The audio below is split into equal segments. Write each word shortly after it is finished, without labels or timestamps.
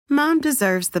Mom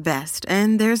deserves the best,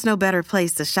 and there's no better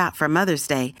place to shop for Mother's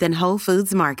Day than Whole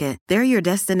Foods Market. They're your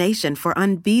destination for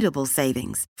unbeatable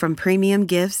savings, from premium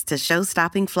gifts to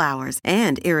show-stopping flowers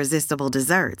and irresistible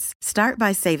desserts. Start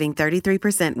by saving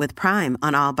 33% with Prime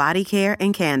on all body care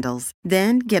and candles.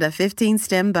 Then get a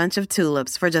 15-stem bunch of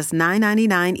tulips for just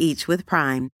 $9.99 each with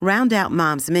Prime. Round out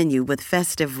Mom's menu with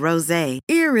festive rosé,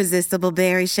 irresistible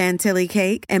berry chantilly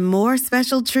cake, and more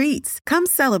special treats. Come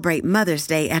celebrate Mother's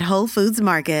Day at Whole Foods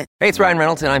Market. Hey, it's Ryan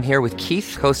Reynolds, and I'm here with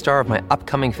Keith, co-star of my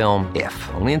upcoming film, If,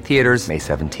 only in theaters May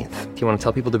 17th. Do you want to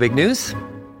tell people the big news?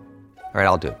 All right,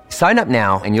 I'll do it. Sign up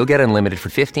now and you'll get unlimited for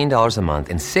 $15 a month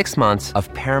and 6 months of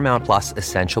Paramount Plus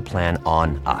Essential Plan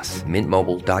on us.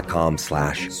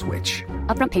 MintMobile.com/switch.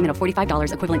 Upfront payment of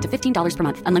 $45 equivalent to $15 per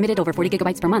month. Unlimited over 40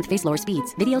 gigabytes per month. Face lower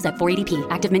speeds. Videos at 480p.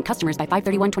 Active Mint customers by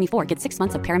 531.24 get 6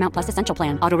 months of Paramount Plus Essential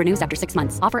Plan. Auto renews after 6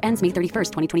 months. Offer ends May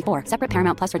 31st, 2024. Separate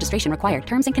Paramount Plus registration required.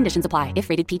 Terms and conditions apply if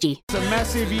rated PG. It's a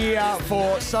massive year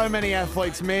for so many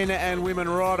athletes, men and women,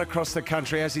 right across the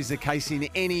country, as is the case in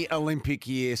any Olympic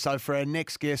year. So for our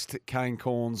next guest, Kane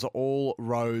Corns, all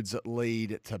roads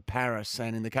lead to Paris.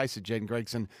 And in the case of Jen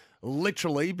Gregson,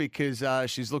 literally, because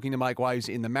she's looking to make waves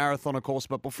in the marathon, of course.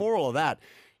 But before all of that,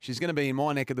 she's going to be in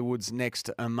my neck of the woods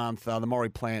next month. The Maury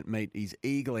Plant meet is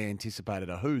eagerly anticipated.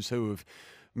 A who's who of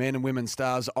men and women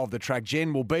stars of the track.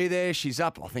 Jen will be there. She's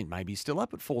up, I think maybe still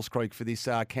up at Falls Creek for this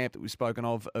camp that we've spoken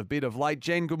of a bit of late.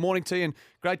 Jen, good morning to you and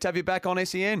great to have you back on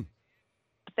SEN.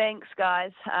 Thanks,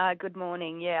 guys. Good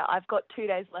morning. Yeah, I've got 2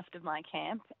 days left of my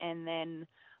camp, and then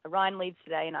Ryan leaves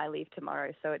today and I leave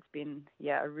tomorrow. So it's been,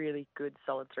 a really good,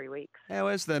 solid 3 weeks. How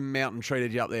has the mountain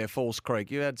treated you up there, Falls Creek?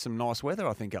 You had some nice weather,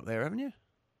 I think, up there, haven't you?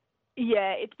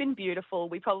 Yeah, it's been beautiful.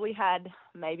 We probably had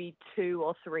maybe 2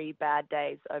 or 3 bad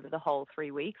days over the whole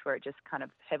 3 weeks where it just kind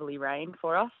of heavily rained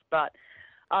for us. But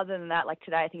other than that, like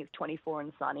today, I think it's 24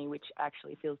 and sunny, which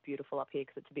actually feels beautiful up here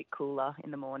because it's a bit cooler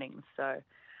in the mornings. So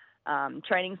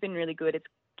training's been really good. It's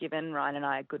given Ryan and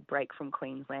I a good break from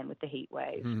Queensland with the heat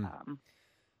wave.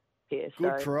 Here.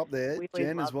 Good so crew up there,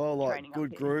 Jen, as well. Like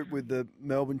good group with the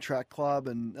Melbourne Track Club,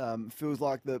 and feels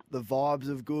like the vibes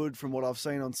are good from what I've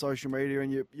seen on social media,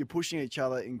 and you're pushing each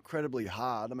other incredibly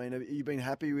hard. I mean, have you been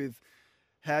happy with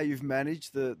how you've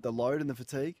managed the load and the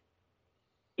fatigue?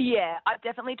 Yeah, I've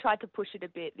definitely tried to push it a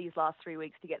bit these last 3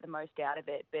 weeks to get the most out of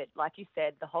it. But like you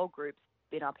said, the whole group's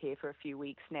been up here for a few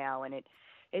weeks now, and it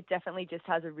definitely just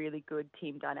has a really good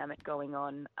team dynamic going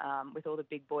on with all the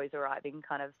big boys arriving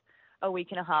kind of a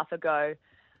week and a half ago.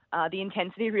 The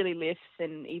intensity really lifts,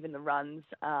 and even the runs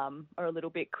are a little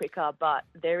bit quicker, but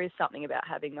there is something about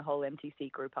having the whole MTC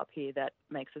group up here that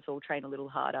makes us all train a little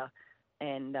harder.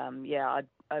 And I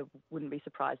wouldn't be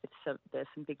surprised if there's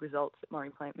some big results at Maury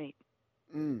Plant meet.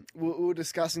 We were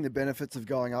discussing the benefits of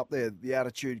going up there, the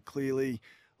altitude clearly.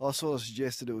 I sort of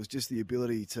suggested it was just the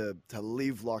ability to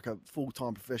live like a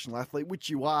full-time professional athlete, which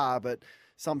you are, but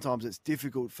sometimes it's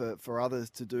difficult for others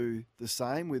to do the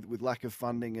same with lack of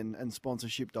funding and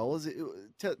sponsorship dollars.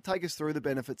 Take us through the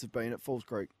benefits of being at Falls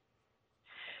Creek.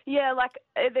 Yeah, like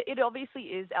it obviously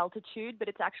is altitude, but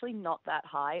it's actually not that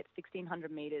high. It's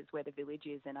 1,600 meters where the village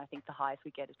is, and I think the highest we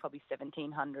get is probably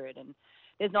 1,700. And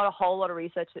there's not a whole lot of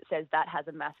research that says that has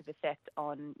a massive effect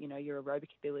on, your aerobic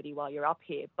ability while you're up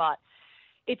here. But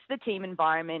it's the team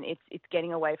environment. It's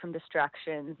getting away from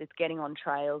distractions. It's getting on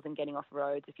trails and getting off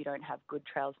roads if you don't have good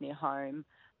trails near home.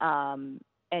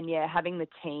 Having the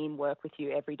team work with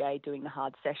you every day doing the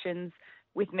hard sessions.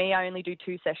 With me, I only do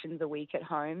 2 sessions a week at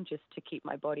home just to keep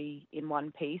my body in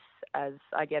one piece as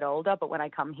I get older. But when I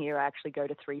come here, I actually go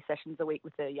to 3 sessions a week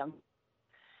with the young.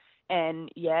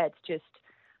 And it's just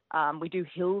we do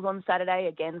hills on Saturday,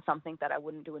 again, something that I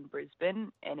wouldn't do in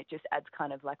Brisbane. And it just adds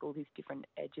kind of like all these different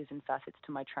edges and facets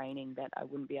to my training that I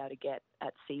wouldn't be able to get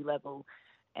at sea level.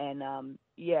 And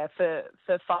for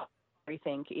fun,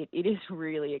 everything, it is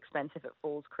really expensive at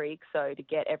Falls Creek. So to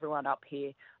get everyone up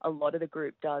here, a lot of the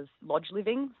group does lodge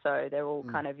living. So they're all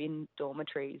kind of in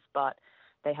dormitories, but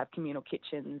they have communal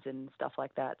kitchens and stuff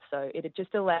like that. So it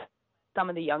just allows some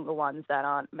of the younger ones that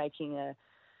aren't making a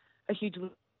huge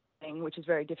living, which is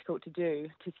very difficult to do,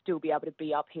 to still be able to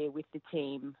be up here with the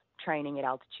team, training at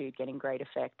altitude, getting great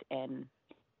effect and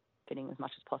fitting as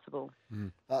much as possible.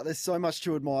 There's so much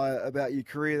to admire about your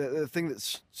career. The thing that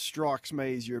strikes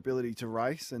me is your ability to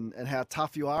race and how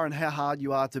tough you are and how hard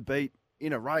you are to beat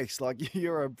in a race. Like,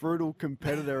 you're a brutal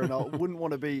competitor, and I wouldn't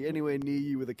want to be anywhere near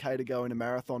you with a K to go in a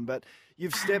marathon. But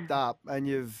you've stepped up and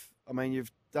you've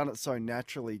done it so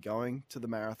naturally going to the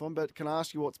marathon. But can I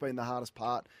ask you what's been the hardest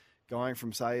part going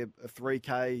from, say, a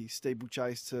 3K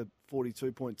steeplechase to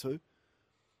 42.2?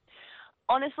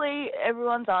 Honestly,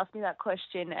 everyone's asked me that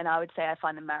question, and I would say I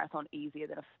find the marathon easier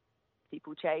than a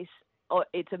steeplechase. Or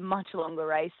it's a much longer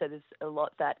race, so there's a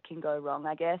lot that can go wrong,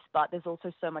 I guess. But there's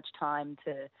also so much time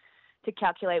to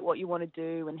calculate what you want to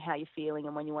do and how you're feeling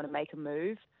and when you want to make a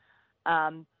move.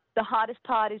 The hardest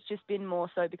part has just been more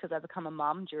so because I've become a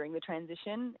mum during the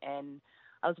transition, and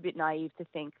I was a bit naive to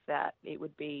think that it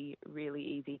would be really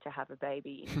easy to have a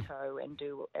baby in tow and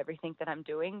do everything that I'm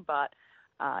doing. But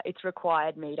it's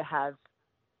required me to have,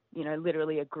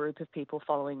 literally a group of people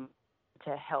following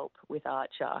to help with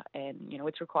Archer. And,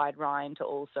 it's required Ryan to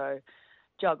also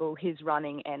juggle his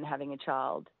running and having a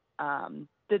child.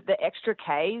 The extra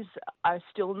Ks, I'm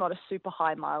still not a super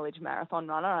high mileage marathon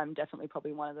runner. I'm definitely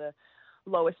probably one of the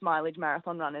lowest mileage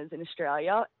marathon runners in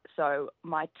Australia. So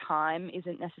my time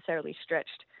isn't necessarily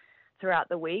stretched throughout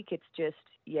the week. It's just,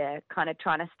 kind of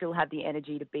trying to still have the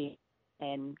energy to be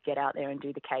and get out there and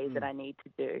do the Ks that I need to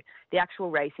do. The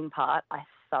actual racing part, I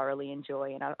thoroughly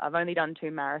enjoy. And I've only done 2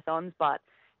 marathons, but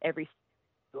every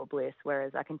bliss,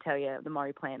 whereas I can tell you the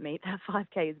Murray Plant meet, that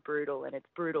 5K is brutal, and it's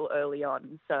brutal early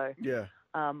on. So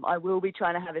I will be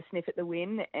trying to have a sniff at the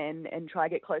win and try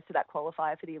to get close to that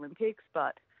qualifier for the Olympics,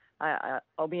 but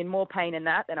I'll be in more pain in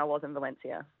that than I was in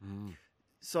Valencia.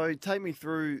 So take me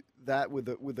through that with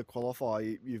the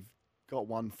qualifier. You've got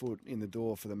 1 foot in the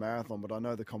door for the marathon, but I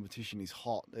know the competition is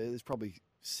hot. There's probably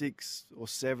 6 or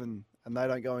 7, and they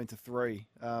don't go into 3.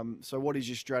 So what is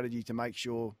your strategy to make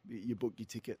sure you book your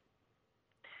ticket?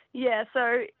 Yeah,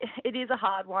 so it is a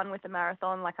hard one with the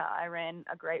marathon. Like, I ran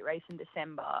a great race in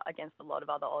December against a lot of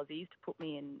other Aussies to put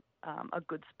me in a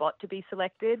good spot to be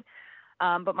selected.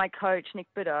 But my coach, Nick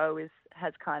Bordeaux,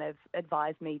 has kind of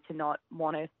advised me to not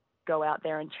want to go out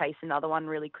there and chase another one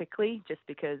really quickly, just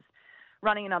because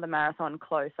running another marathon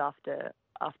close after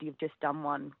you've just done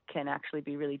one can actually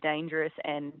be really dangerous.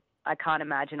 And I can't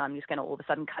imagine I'm just going to all of a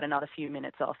sudden cut another few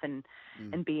minutes off and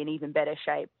be in even better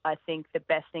shape. I think the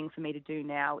best thing for me to do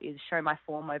now is show my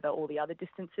form over all the other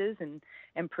distances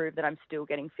and prove that I'm still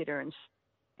getting fitter.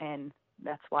 And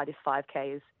that's why this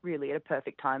 5K is really at a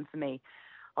perfect time for me.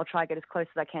 I'll try to get as close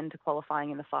as I can to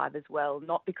qualifying in the 5 as well,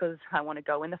 not because I want to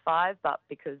go in the 5, but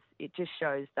because it just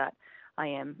shows that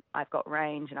I've got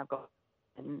range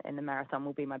and the marathon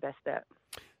will be my best bet.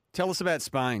 Tell us about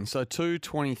Spain. So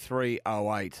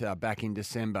 2:23:08 back in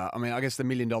December. I mean, I guess the $1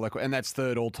 million, and that's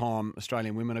third all-time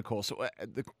Australian women, of course. So,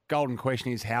 the golden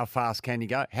question is, how fast can you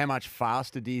go? How much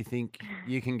faster do you think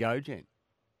you can go, Jen?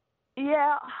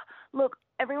 Yeah, look,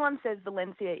 everyone says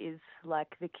Valencia is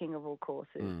like the king of all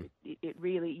courses. It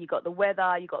really, you got the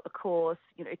weather, you got the course.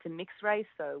 It's a mixed race,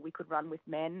 so we could run with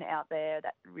men out there.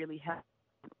 That really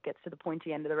gets to the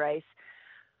pointy end of the race.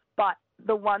 But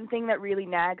the one thing that really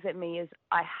nags at me is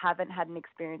I haven't had an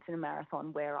experience in a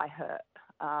marathon where I hurt.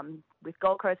 With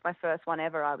Gold Coast, my first one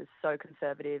ever, I was so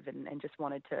conservative and just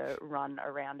wanted to run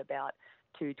around about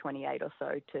 2:28 or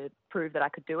so to prove that I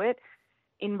could do it.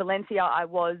 In Valencia, I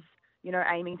was,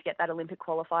 aiming to get that Olympic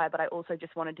qualifier, but I also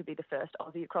just wanted to be the first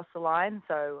Aussie across the line.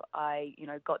 So I,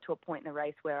 got to a point in the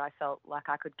race where I felt like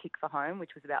I could kick for home,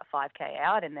 which was about 5K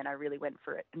out, and then I really went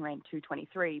for it and ran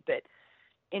 2:23. But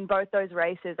in both those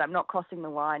races, I'm not crossing the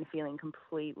line feeling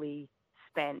completely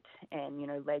spent and,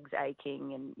 legs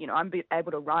aching. And, I'm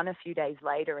able to run a few days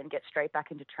later and get straight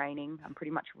back into training. I'm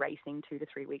pretty much racing 2 to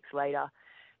 3 weeks later.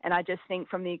 And I just think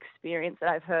from the experience that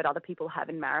I've heard other people have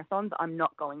in marathons, I'm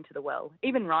not going to the well.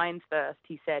 Even Ryan's first,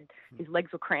 he said his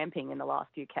legs were cramping in the last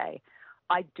few K.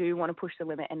 I do want to push the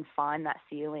limit and find that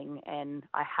ceiling, and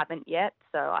I haven't yet.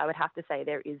 So I would have to say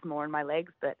there is more in my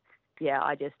legs. But, yeah,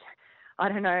 I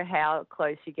don't know how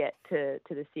close you get to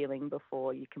the ceiling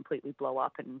before you completely blow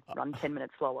up and run 10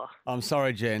 minutes slower. I'm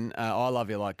sorry, Jen. I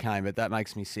love you like Kane, but that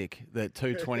makes me sick. That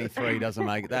 2:23 doesn't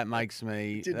make that makes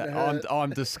me. I'm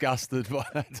disgusted by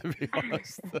that, to be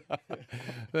honest.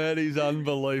 That is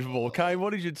unbelievable. Kane,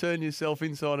 what did you turn yourself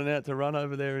inside and out to run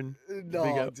over there and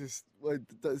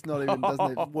it's not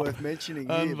even worth mentioning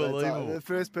here. Unbelievable. But, the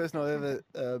first person I ever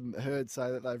heard say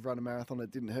that they've run a marathon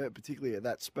that didn't hurt, particularly at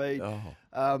that speed.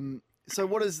 So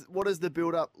what does the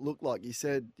build-up look like? You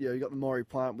said you got the Maury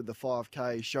Plant with the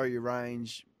 5K, show your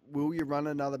range. Will you run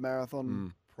another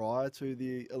marathon prior to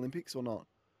the Olympics or not?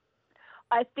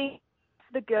 I think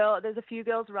there's a few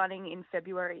girls running in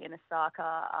February in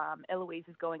Osaka. Eloise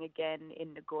is going again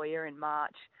in Nagoya in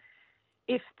March.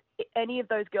 If any of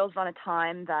those girls run a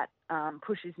time that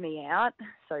pushes me out,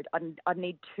 so I'd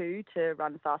need 2 to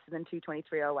run faster than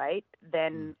 2:23:08,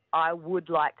 then I would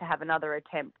like to have another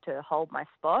attempt to hold my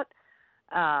spot.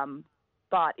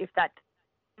 But if that,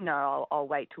 I'll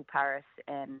wait till Paris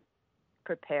and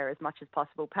prepare as much as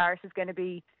possible. Paris is going to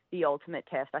be the ultimate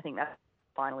test. I think that's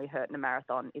finally hurt in a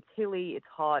marathon. It's hilly, it's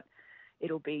hot,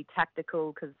 it'll be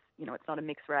tactical because, it's not a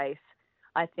mixed race.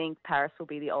 I think Paris will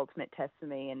be the ultimate test for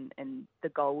me, and the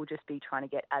goal will just be trying to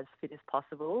get as fit as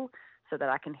possible so that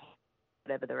I can hit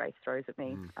whatever the race throws at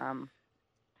me.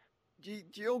 Do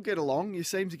you all get along? You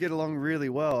seem to get along really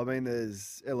well. I mean,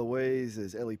 there's Eloise,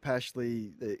 there's Ellie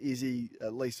Pashley, there's Izzy,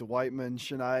 Lisa Waitman,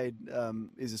 Sinead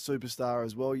is a superstar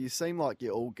as well. You seem like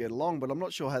you all get along, but I'm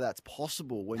not sure how that's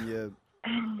possible when you're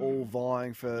all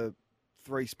vying for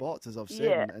 3 spots, as I've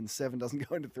said, and 7 doesn't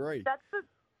go into 3.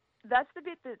 That's the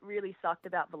bit that really sucked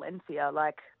about Valencia.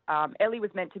 Like, Ellie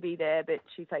was meant to be there, but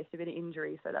she faced a bit of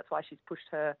injury, so that's why she's pushed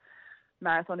her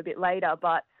marathon a bit later.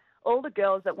 But all the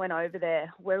girls that went over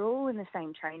there, we're all in the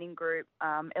same training group.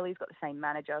 Ellie's got the same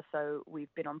manager, so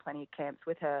we've been on plenty of camps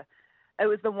with her. It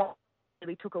was the one that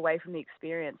really took away from the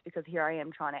experience, because here I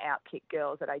am trying to outkick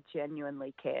girls that I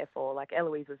genuinely care for. Like,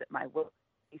 Eloise was at my work,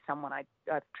 someone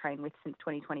I've trained with since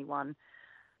 2021.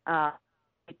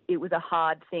 It was a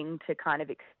hard thing to kind of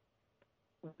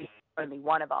only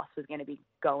one of us was going to be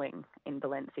going in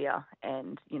Valencia,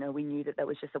 and, you know, we knew that there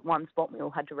was just one spot and we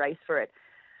all had to race for it.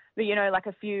 But, you know, like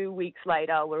a few weeks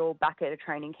later, we're all back at a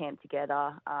training camp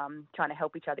together, trying to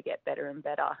help each other get better and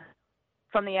better.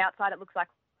 From the outside, it looks like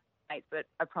mates, but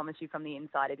I promise you from the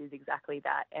inside, it is exactly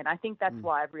that. And I think that's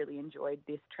why I've really enjoyed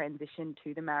this transition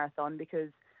to the marathon, because,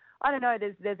 I don't know,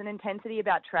 there's an intensity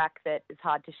about track that is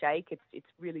hard to shake. It's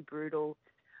really brutal.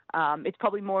 It's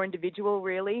probably more individual,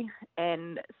 really.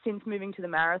 And since moving to the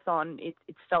marathon, it's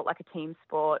felt like a team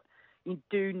sport. You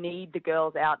do need the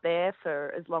girls out there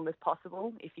for as long as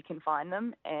possible if you can find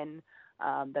them. And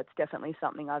that's definitely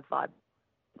something I've vibed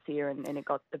here, and it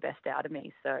got the best out of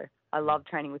me. So I love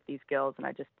training with these girls, and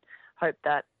I just hope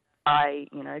that I,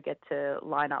 you know, get to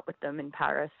line up with them in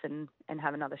Paris and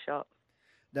have another shot.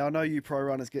 Now, I know you pro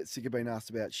runners get sick of being asked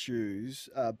about shoes,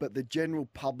 but the general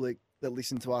public that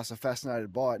listen to us are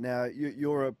fascinated by it. Now,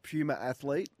 you're a Puma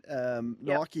athlete.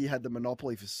 Nike had the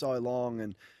monopoly for so long,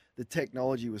 and the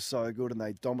technology was so good, and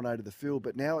they dominated the field.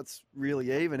 But now it's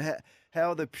really even.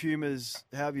 How are the Pumas?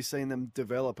 How have you seen them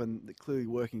develop, and they're clearly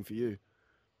working for you?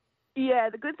 Yeah,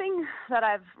 the good thing that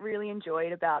I've really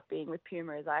enjoyed about being with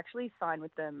Puma is I actually signed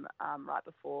with them right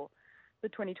before the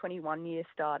 2021 year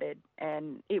started,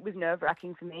 and it was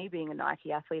nerve-wracking for me being a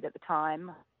Nike athlete at the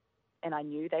time, and I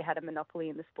knew they had a monopoly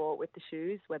in the sport with the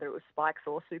shoes, whether it was spikes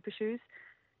or super shoes.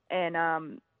 And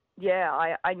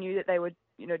I knew that they were,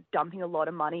 you know, dumping a lot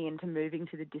of money into moving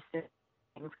to the distance.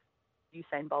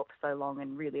 Usain Bolt for so long,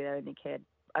 and really they only cared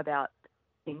about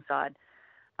the inside.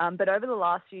 But over the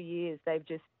last few years, they've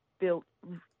just built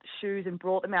shoes and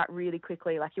brought them out really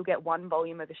quickly. Like, you'll get one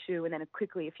volume of a shoe, and then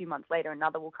quickly, a few months later,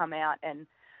 another will come out. And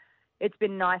it's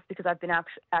been nice because I've been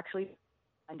actually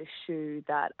find a shoe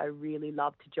that I really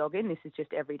love to jog in. This is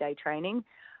just everyday training.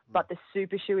 But the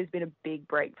super shoe has been a big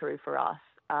breakthrough for us.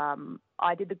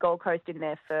 I did the Gold Coast in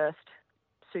their first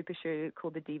super shoe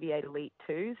called the Deviate Elite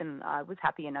 2s, and I was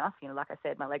happy enough. You know, like I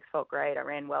said, my legs felt great. I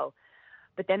ran well.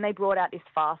 But then they brought out this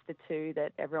faster 2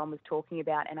 that everyone was talking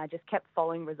about, and I just kept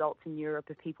following results in Europe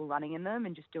of people running in them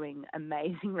and just doing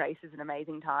amazing races and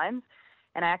amazing times.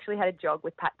 And I actually had a jog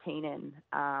with Pat Teenan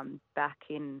back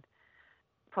in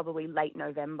probably late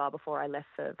November before I left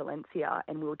for Valencia,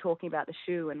 and we were talking about the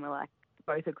shoe, and we're like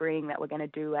both agreeing that we're going to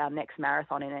do our next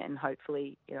marathon in it, and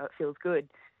hopefully, you know, it feels good.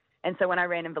 And so when I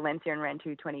ran in Valencia and ran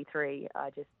 2:23, I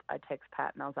text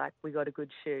Pat and I was like, "We got a good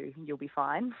shoe. You'll be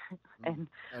fine." And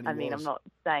I mean, I'm not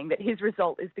saying that his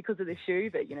result is because of the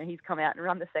shoe, but, you know, he's come out and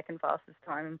run the second fastest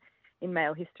time in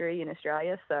male history in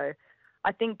Australia. So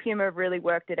I think Puma have really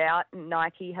worked it out.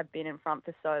 Nike have been in front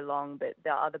for so long, but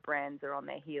the other brands are on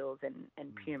their heels,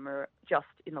 and Puma just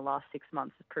in the last 6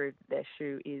 months has proved that their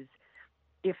shoe is,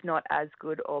 if not as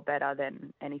good or better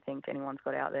than anything anyone's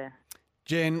got out there.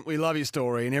 Jen, we love your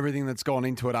story and everything that's gone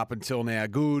into it up until now,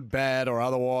 good, bad, or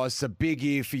otherwise. It's a big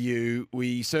year for you.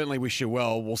 We certainly wish you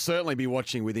well. We'll certainly be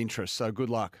watching with interest, so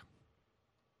good luck.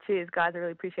 Cheers, guys. I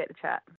really appreciate the chat.